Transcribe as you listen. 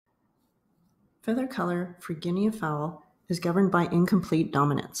Feather color for guinea fowl is governed by incomplete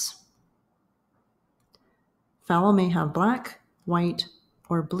dominance. Fowl may have black, white,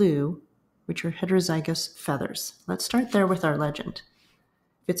 or blue, which are heterozygous feathers. Let's start there with our legend.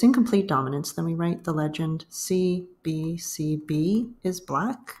 If it's incomplete dominance, then we write the legend CB is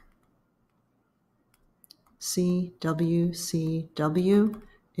black, CW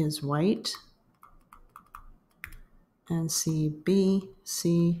is white, and CW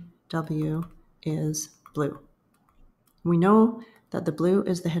is blue. We know that the blue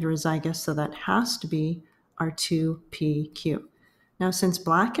is the heterozygous, so that has to be our 2PQ. Now, since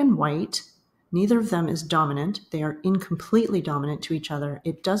black and white, neither of them is dominant, they are incompletely dominant to each other,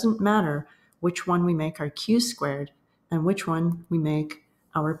 it doesn't matter which one we make our Q squared and which one we make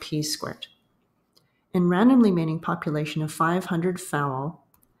our P squared. In randomly mating population of 500 fowl,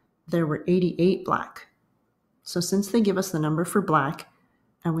 there were 88 black. So since they give us the number for black,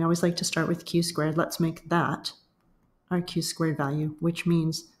 and we always like to start with Q squared, let's make that our Q squared value, which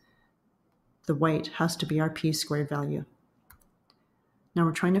means the white has to be our P squared value. Now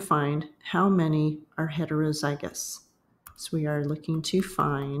we're trying to find how many are heterozygous. So we are looking to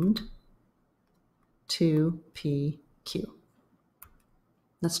find 2PQ.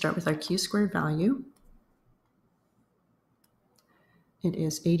 Let's start with our Q squared value. It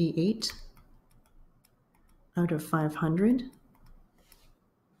is 88 out of 500,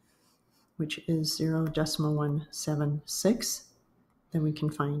 which is 0.176. Then we can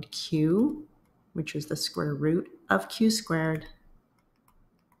find Q, which is the square root of Q squared,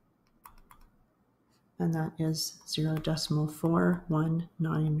 and that is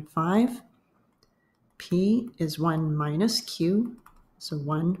 0.4195. P is 1 minus Q, so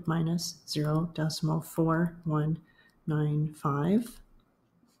 1 minus 0.4195,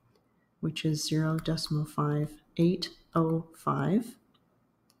 which is 0.5805.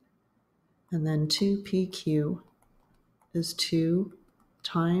 And then 2PQ is 2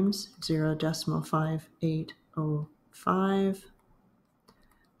 times 0.5805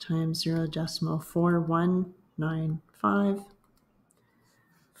 times 0.4195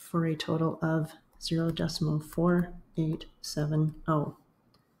 for a total of 0.4870.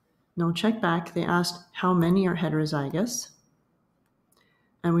 Now check back, they asked how many are heterozygous,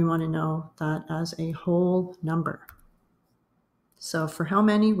 and we want to know that as a whole number. So for how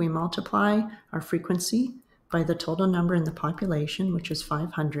many, we multiply our frequency by the total number in the population, which is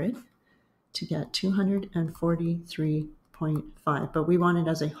 500, to get 243.5. But we want it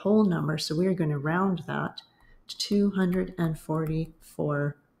as a whole number, so we are going to round that to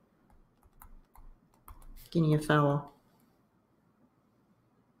 244 guinea fowl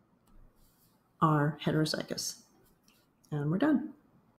are heterozygous. And we're done.